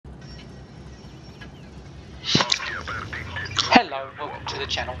to the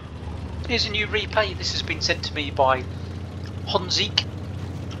channel. Here's a new replay. This has been sent to me by nzeek.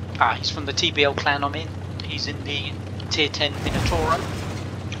 He's from the TBL Clan I'm in. He's in the tier 10 Minatauro.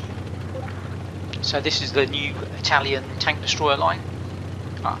 So this is the new Italian tank destroyer line.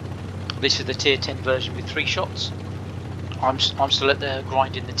 This is the tier 10 version with 3 shots. I'm still at the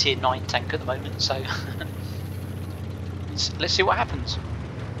grinding the tier 9 tank at the moment, so let's see what happens.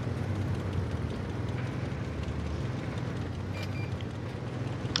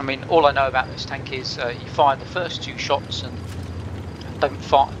 I mean, all I know about this tank is you fire the first 2 shots and don't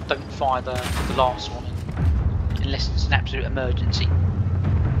fire the last one unless it's an absolute emergency.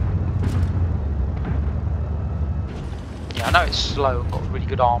 Yeah, I know it's slow and got really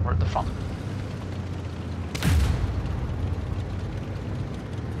good armour at the front.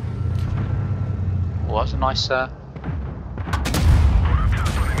 Oh, that's a nice side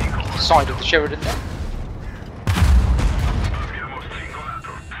of the Sheridan there.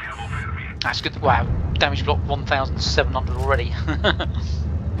 That's good. Wow, damage block 1,700 already.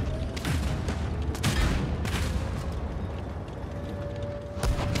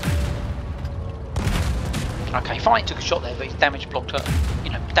 Okay, fine, took a shot there, but he's damage blocked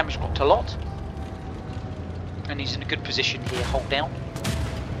a lot. And he's in a good position here, hold down.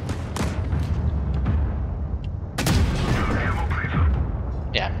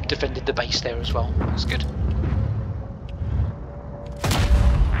 Yeah, defended the base there as well. That's good.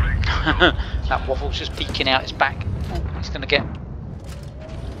 That waffle's just peeking out his back. Oh, he's gonna get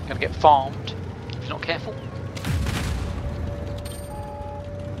farmed if he's not careful.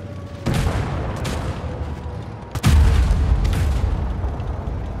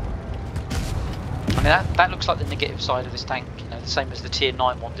 I mean, that looks like the negative side of this tank, you know, the same as the tier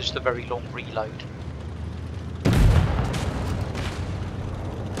 9 one, just a very long reload.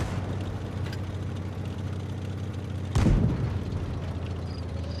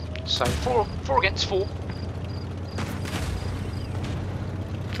 So 4 against 4.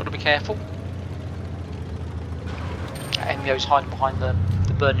 Got to be careful. Enmio's hiding behind the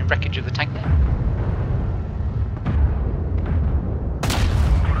burning wreckage of the tank there.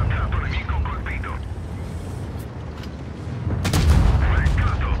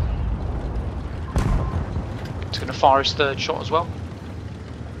 He's going to fire his 3rd shot as well.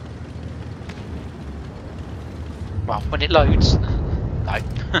 Well, when it loads. No.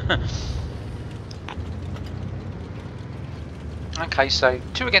 Okay, so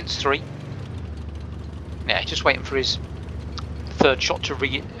 2 against 3. Yeah, just waiting for his 3rd shot to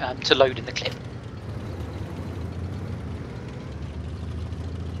load in the clip.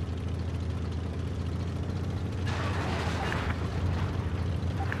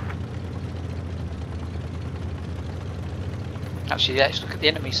 Actually, let's look at the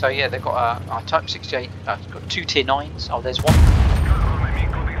enemy. So yeah, they've got a Type 68. Got 2 tier 9s. Oh, there's one.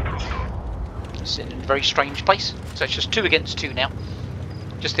 It's in a very strange place. So it's just 2 against 2 now.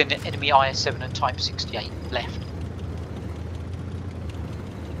 Just the enemy IS-7 and Type 68 left.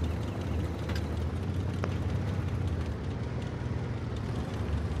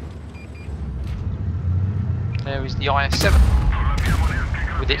 There is the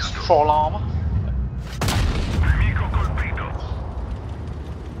IS-7 with its troll armour.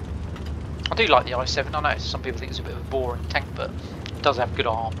 I do like the IS-7. I know some people think it's a bit of a boring tank, but it does have good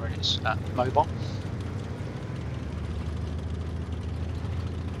armour and it's mobile.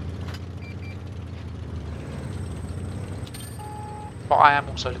 But I am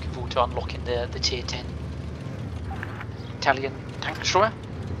also looking forward to unlocking the tier 10 Italian tank destroyer.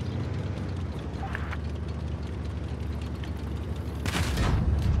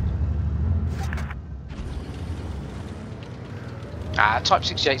 Type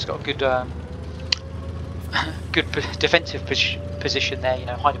 68's got a good good defensive position there, you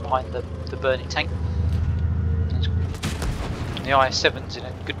know, hiding behind the burning tank. And the IS-7's in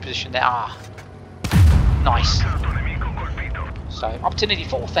a good position there. Nice. So up to nearly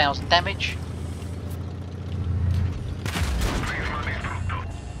 4,000 damage.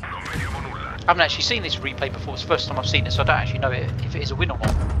 I haven't actually seen this replay before. It's the first time I've seen it, so I don't actually know if it is a win or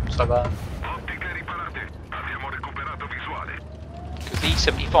not. So because the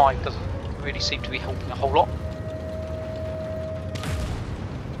E75 doesn't really seem to be helping a whole lot.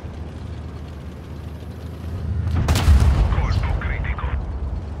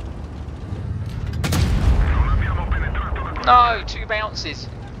 No, 2 bounces.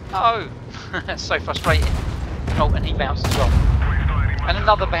 No, that's so frustrating. Oh, and he bounced as well. And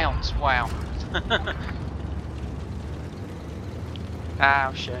another bounce. Wow.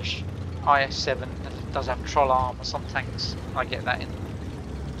 Oh, shush. IS-7 does have troll armour. Some tanks, I get that in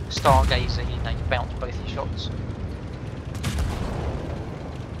Stargazer, you know, you bounce both your shots.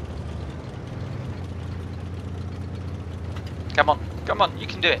 Come on, you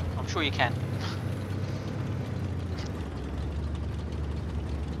can do it. I'm sure you can.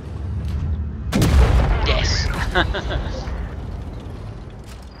 Yes.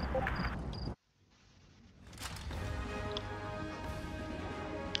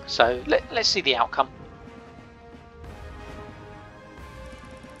 So let's see the outcome.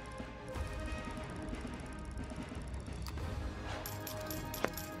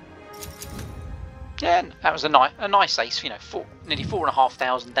 Yeah, that was a nice ace. You know, nearly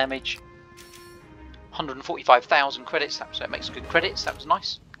 4,500 damage, 145,000 credits. So it makes good credits. That was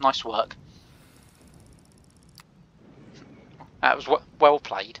nice work. That was well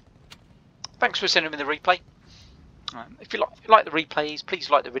played. Thanks for sending me the replay. If you like the replays, please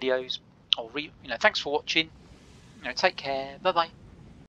like the videos. Or thanks for watching. Take care. Bye bye.